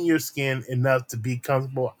in your skin enough to be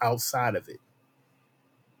comfortable outside of it.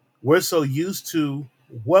 We're so used to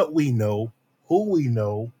what we know, who we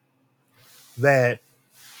know, that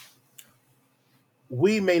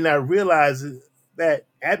we may not realize that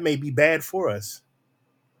that may be bad for us.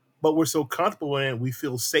 But we're so comfortable in it, we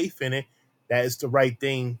feel safe in it, that it's the right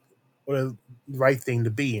thing or the right thing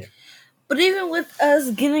to be in. But even with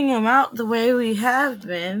us getting them out the way we have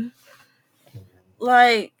been,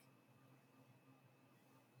 like,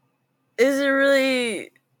 is it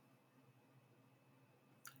really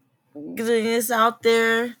getting this out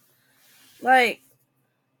there? Like,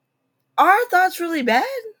 are thoughts really bad?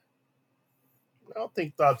 I don't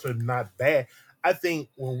think thoughts are not bad. I think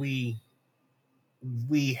when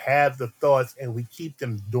we have the thoughts and we keep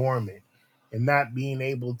them dormant and not being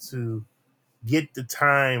able to get the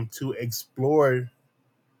time to explore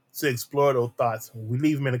those thoughts, we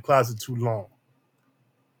leave them in the closet too long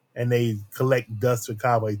and they collect dust or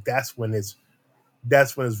cobwebs. That's when it's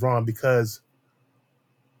wrong because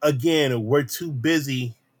again, we're too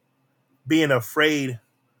busy being afraid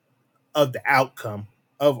of the outcome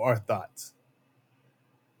of our thoughts.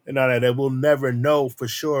 and all that we'll never know for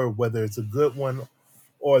sure whether it's a good one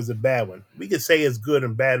or it's a bad one. We can say it's good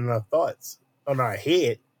and bad in our thoughts, on our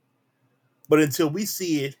head, but until we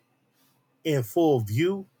see it in full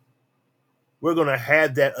view, we're going to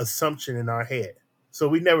have that assumption in our head. So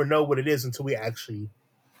we never know what it is until we actually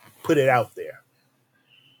put it out there.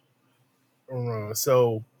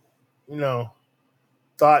 So, you know,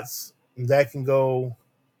 thoughts that can go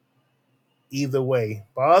either way.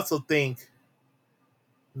 But I also think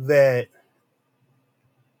that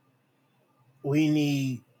we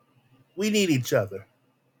need we need each other.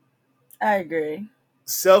 I agree.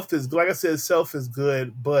 Self is, like I said, self is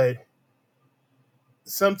good, but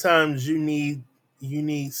sometimes you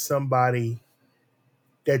need somebody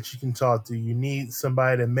that you can talk to. You need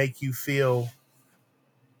somebody to make you feel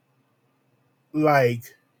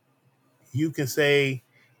like you can say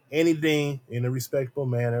anything in a respectful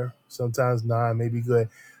manner, sometimes not, maybe good,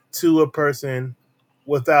 to a person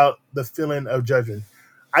without the feeling of judging.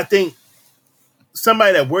 I think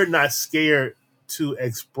somebody that we're not scared to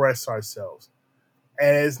express ourselves.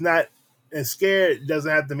 And it's not, and scared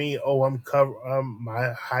doesn't have to mean, oh, I'm cover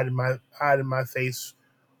my hiding my face,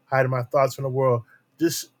 hiding my thoughts from the world.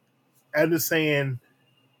 Just, I'm just saying,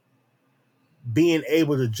 being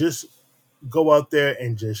able to just go out there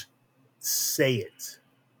and just say it.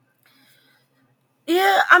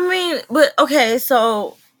 Yeah, I mean, but okay,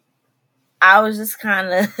 so I was just kind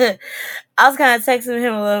of, I was kind of texting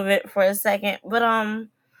him a little bit for a second, but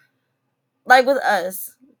like with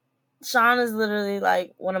us, Sean is literally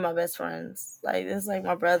like one of my best friends. Like it's like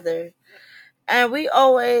my brother, and we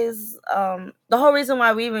always, the whole reason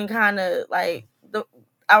why we even kind of like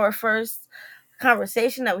our first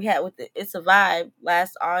conversation that we had with It's a Vibe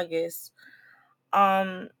last August.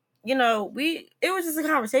 Um, we it was just a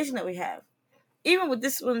conversation that we have. Even with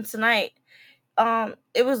this one tonight,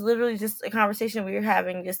 it was literally just a conversation we were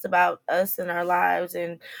having just about us and our lives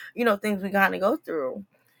and things we kind of go through.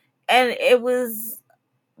 And it was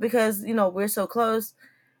because we're so close.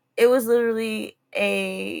 It was literally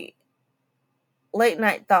a late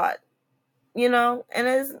night thought, and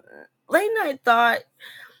it's late night thought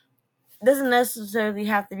doesn't necessarily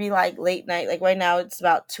have to be like late night. Like right now, it's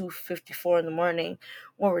about 2:54 in the morning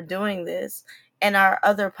when we're doing this, and our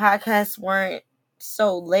other podcasts weren't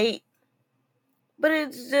so late. But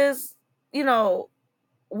it's just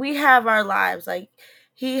we have our lives. Like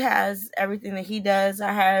he has everything that he does.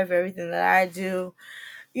 I have everything that I do.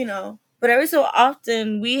 But every so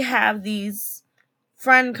often we have these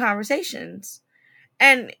friend conversations,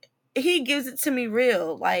 and he gives it to me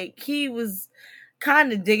real. Like he was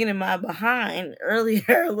kind of digging in my behind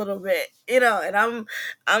earlier a little bit, and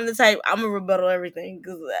I'm the type, I'm a rebuttal everything,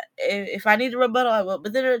 because if I need to rebuttal I will.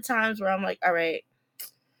 But then there are times where I'm like, all right,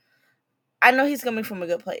 I know he's coming from a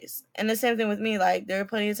good place. And the same thing with me. Like there are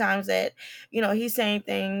plenty of times that he's saying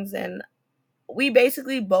things, and we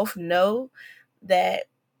basically both know that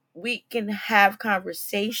we can have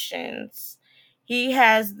conversations. He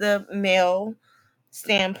has the male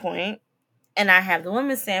standpoint, and I have the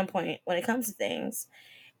women's standpoint when it comes to things.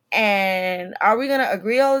 And are we going to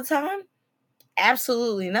agree all the time?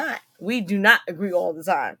 Absolutely not. We do not agree all the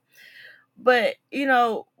time. But,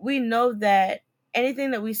 we know that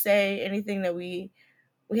anything that we say, anything that we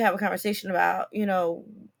have a conversation about,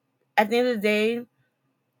 at the end of the day,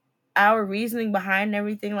 our reasoning behind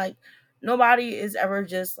everything, like nobody is ever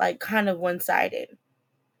just like kind of one-sided.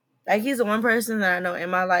 Like he's the one person that I know in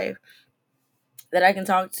my life that I can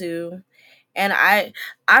talk to, and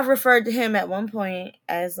I've referred to him at one point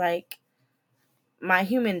as like my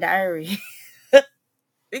human diary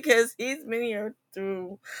because he's been here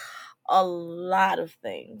through a lot of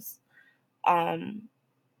things. Um,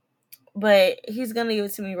 but he's gonna give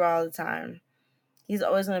it to me raw all the time. He's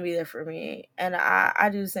always gonna be there for me, and I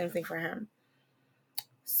do the same thing for him.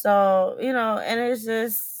 So and it's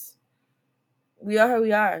just we are who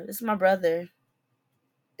we are. This is my brother.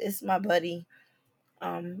 It's my buddy.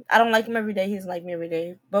 I don't like him every day. He doesn't like me every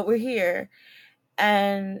day, but we're here,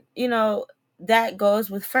 and that goes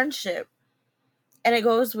with friendship, and it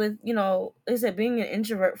goes with like I said, being an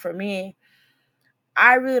introvert for me.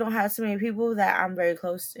 I really don't have so many people that I'm very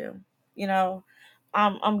close to. You know,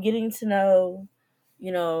 I'm getting to know,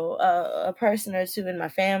 a person or two in my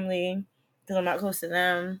family because I'm not close to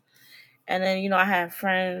them, and then I have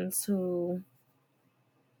friends who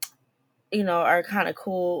are kind of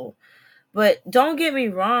cool. But don't get me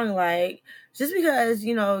wrong, like just because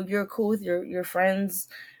you're cool with your friends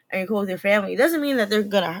and you're cool with your family, it doesn't mean that they're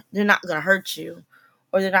not gonna hurt you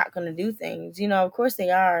or they're not gonna do things. Of course they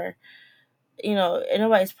are. And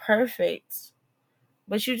nobody's perfect,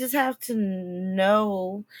 but you just have to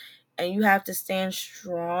know and you have to stand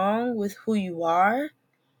strong with who you are,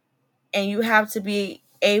 and you have to be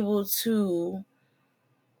able to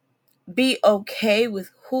be okay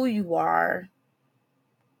with who you are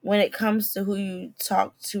when it comes to who you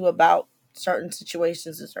talk to about certain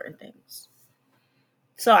situations and certain things.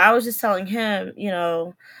 So I was just telling him,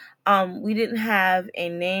 we didn't have a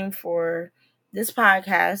name for this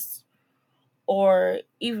podcast, or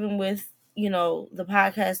even with, the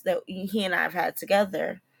podcast that he and I have had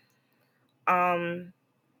together. Um,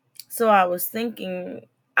 so I was thinking,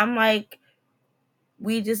 I'm like,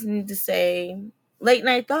 we just need to say late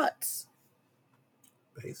night thoughts.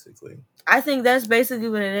 Basically. I think that's basically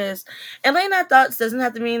what it is. And late night thoughts doesn't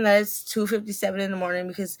have to mean that it's 2:57 in the morning,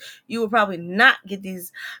 because you will probably not get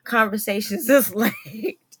these conversations this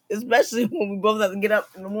late, especially when we both have to get up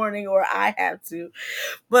in the morning, or I have to.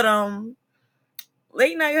 But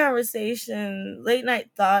late night conversation, late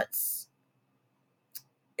night thoughts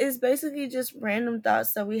is basically just random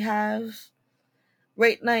thoughts that we have,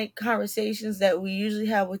 late night conversations that we usually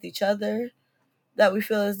have with each other, that we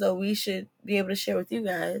feel as though we should be able to share with you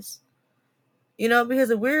guys. Because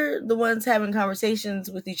if we're the ones having conversations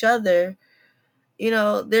with each other,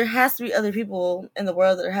 there has to be other people in the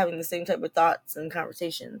world that are having the same type of thoughts and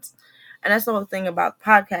conversations. And that's the whole thing about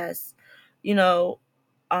podcasts. You know,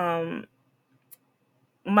 um,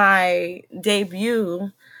 my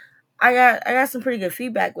debut, I got some pretty good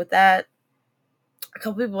feedback with that. A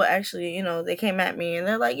couple people actually, they came at me and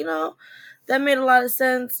they're like, that made a lot of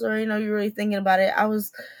sense, or you're really thinking about it. I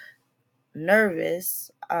was nervous.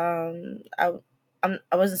 I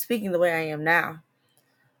wasn't speaking the way I am now.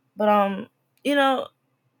 But you know,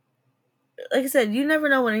 like I said, you never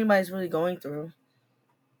know what anybody's really going through.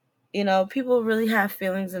 People really have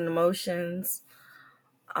feelings and emotions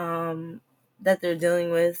um that they're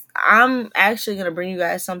dealing with. I'm actually gonna bring you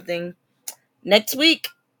guys something next week.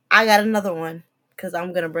 I got another one because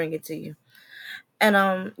I'm gonna bring it to you. And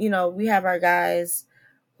we have our guys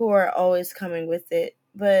who are always coming with it.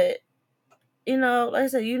 But like I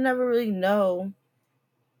said, you never really know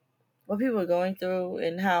what people are going through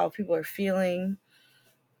and how people are feeling.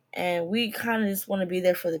 And we kind of just want to be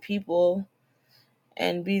there for the people,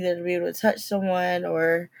 and be there to be able to touch someone,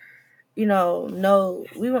 or know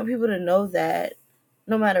we want people to know that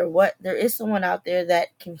no matter what, there is someone out there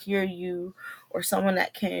that can hear you, or someone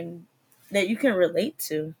that you can relate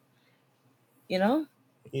to, you know?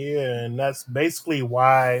 Yeah, and that's basically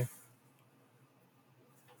why,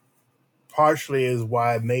 partially is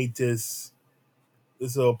why I made this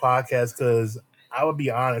little podcast, because I would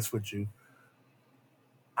be honest with you,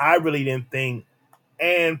 I really didn't think,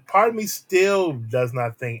 and part of me still does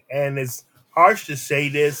not think, and it's harsh to say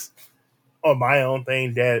this on my own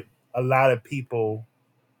thing, that a lot of people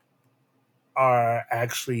are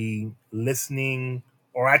actually listening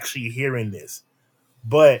or actually hearing this.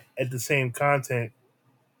 But at the same content,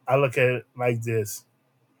 I look at it like this: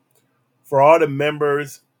 for all the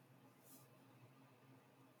members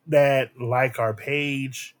that like our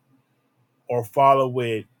page or follow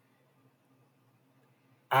it,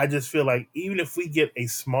 I just feel like even if we get a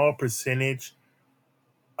small percentage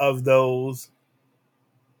of those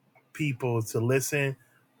people to listen,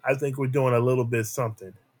 I think we're doing a little bit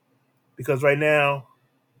something. Because right now,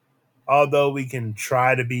 although we can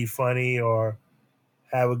try to be funny or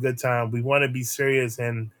have a good time, we want to be serious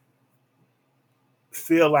and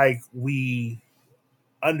feel like we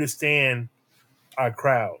understand our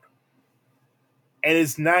crowd. And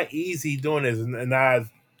it's not easy doing this. And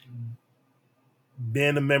I've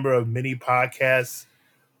been a member of many podcasts,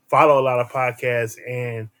 follow a lot of podcasts,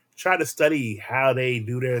 and try to study how they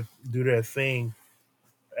do their thing.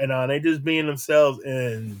 And they just being themselves,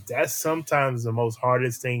 and that's sometimes the most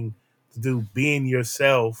hardest thing to do, being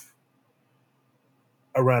yourself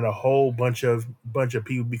around a whole bunch of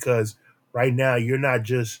people, because right now you're not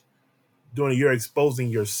just doing it, you're exposing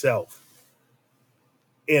yourself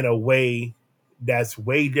in a way that's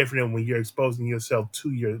way different than when you're exposing yourself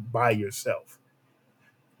to your by yourself.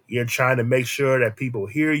 You're trying to make sure that people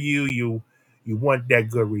hear you. You want that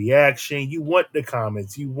good reaction. You want the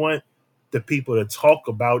comments. You want the people to talk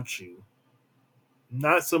about you.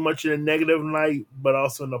 Not so much in a negative light, but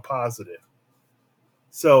also in a positive.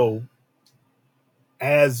 So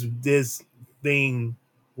as this thing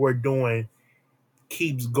we're doing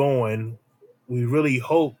keeps going, we really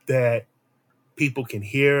hope that people can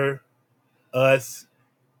hear us,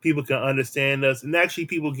 people can understand us, and actually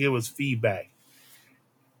people give us feedback.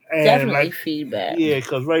 And Definitely like, feedback. yeah,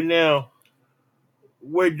 because right now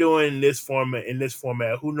we're doing this format in this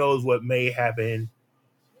format. Who knows what may happen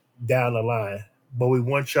down the line? But we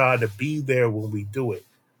want y'all to be there when we do it.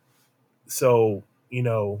 So,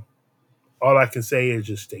 all I can say is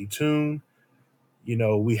just stay tuned.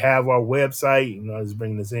 We have our website. I was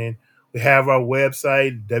bringing this in. We have our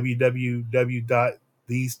website,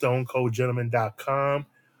 www.thestonecoldgentleman.com,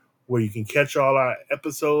 where you can catch all our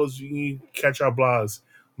episodes. You can catch our blogs.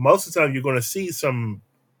 Most of the time, you're going to see some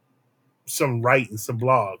writing, some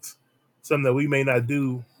blogs, some that we may not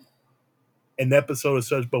do an episode or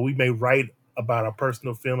such, but we may write about our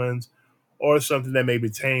personal feelings or something that may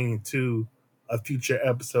pertain to a future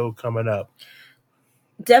episode coming up.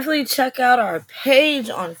 Definitely check out our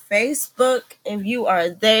page on Facebook if you are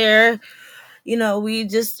there. We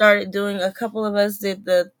just started doing, a couple of us did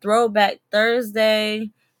the Throwback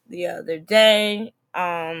Thursday the other day.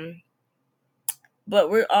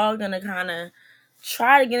 But we're all going to kind of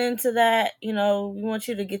try to get into that. We want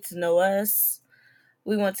you to get to know us.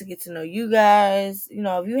 We want to get to know you guys.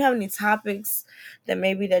 If you have any topics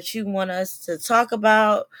that you want us to talk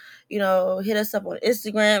about, hit us up on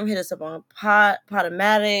Instagram, hit us up on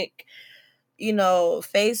Podomatic,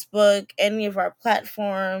 Facebook, any of our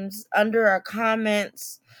platforms, under our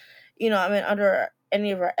comments, under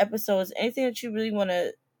any of our episodes, anything that you really want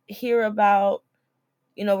to hear about.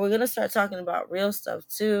 We're going to start talking about real stuff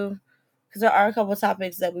too, because there are a couple of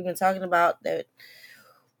topics that we've been talking about that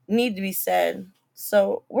need to be said.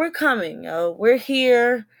 So we're coming, we're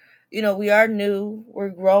here. We are new, we're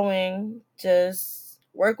growing. Just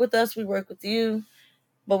work with us, we work with you,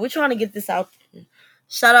 but we're trying to get this out there.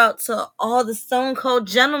 Shout out to all the Stone Cold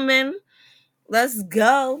gentlemen. Let's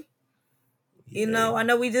go. Yeah. I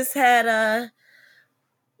know we just had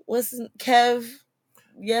Kev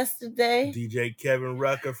yesterday. DJ Kevin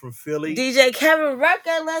Rucker from Philly. DJ Kevin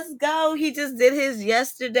Rucker, let's go. He just did his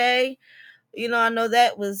yesterday. I know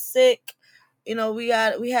that was sick. We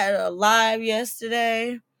had a live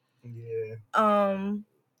yesterday. Yeah.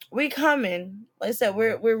 We coming. Like I said,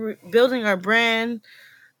 we're building our brand.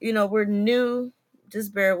 We're new.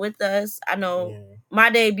 Just bear with us. I know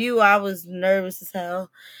my debut, I was nervous as hell,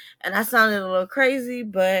 and I sounded a little crazy,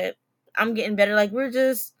 but I'm getting better. Like we're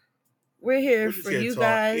here for you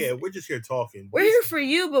guys. Yeah, we're just here talking. We're here for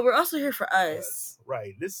you, but we're also here for us.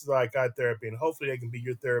 Right. This is like our therapy, and hopefully they can be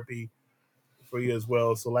your therapy for you as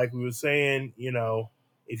well. So like we were saying, if you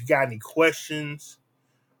got any questions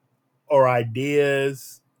or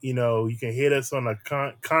ideas, you can hit us on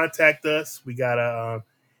contact us. We got a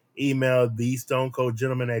email,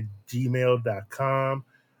 thestonecoldgentleman@gmail.com,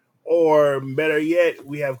 or better yet,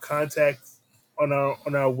 we have contacts on our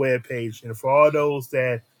webpage. And for all those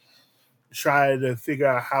that try to figure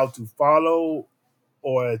out how to follow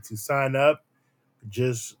or to sign up,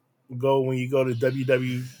 just when you go to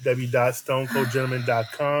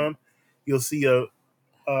www.stonecoldgentleman.com, you'll see and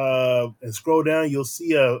scroll down, you'll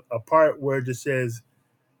see a part where it just says,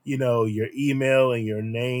 your email and your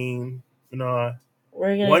name.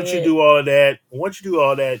 Once you do all that,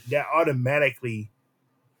 that automatically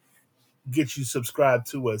gets you subscribed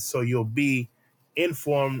to us. So you'll be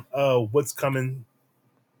informed of what's coming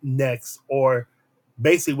next, or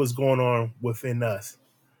basically what's going on within us.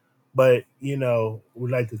 But we'd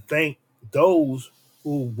like to thank those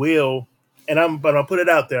who will, but I'll put it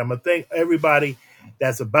out there. I'm gonna thank everybody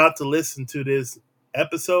that's about to listen to this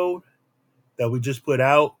episode that we just put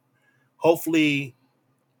out. Hopefully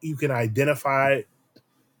you can identify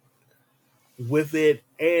with it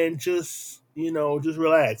and just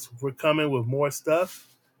relax. We're coming with more stuff,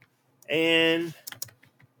 and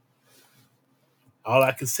all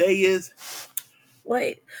I can say is,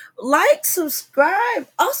 wait, like, subscribe,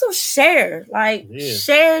 also share.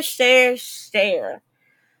 Share.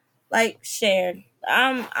 Like, share.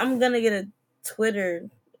 I'm gonna get a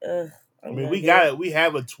Twitter. we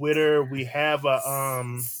have a Twitter. We have a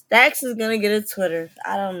Staxx is gonna get a Twitter.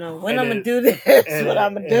 I don't know when I'm gonna do this. But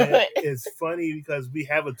I'm gonna do it. It's funny because we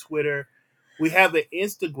have a Twitter. We have an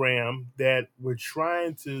Instagram that we're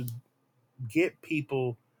trying to get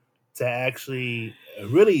people to actually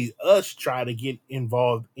really us try to get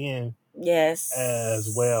involved in. Yes.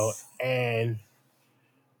 As well. And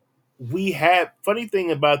we have, funny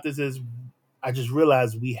thing about this is I just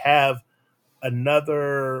realized we have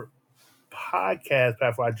another podcast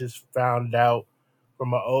platform. I just found out from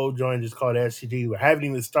my old joint, just called SCG. We haven't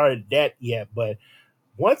even started that yet, but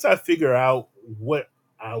once I figure out what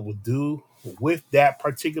I will do with that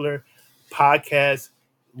particular podcast,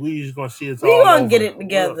 we just gonna see it's all over. We gonna get it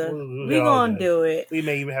together. We gonna do it. We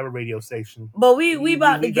may even have a radio station. But we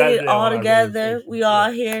about to get it all together. We all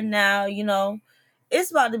here now, It's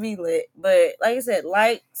about to be lit. But like I said,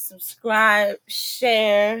 like, subscribe,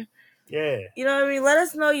 share. Yeah. You know what I mean? Let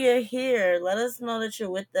us know you're here. Let us know that you're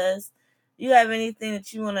with us. You have anything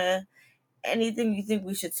that you want to anything you think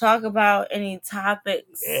we should talk about, any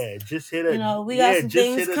topics. Yeah, just hit us. We got some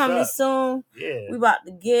things coming up. soon. Yeah. We about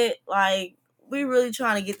to get, we really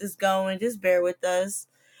trying to get this going. Just bear with us.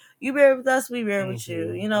 You bear with us, we bear with you.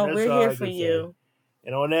 We're here for you.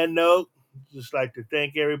 And on that note, just like to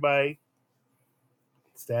thank everybody.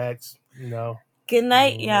 Staxx, Good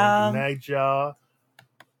night, y'all. Good night, y'all.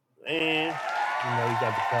 And you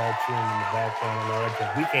got the crowd cheering in the background and all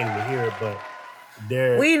that. We can't even hear it, but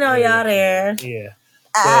we know y'all there. Yeah.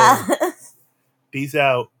 So, peace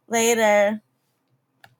out. Later.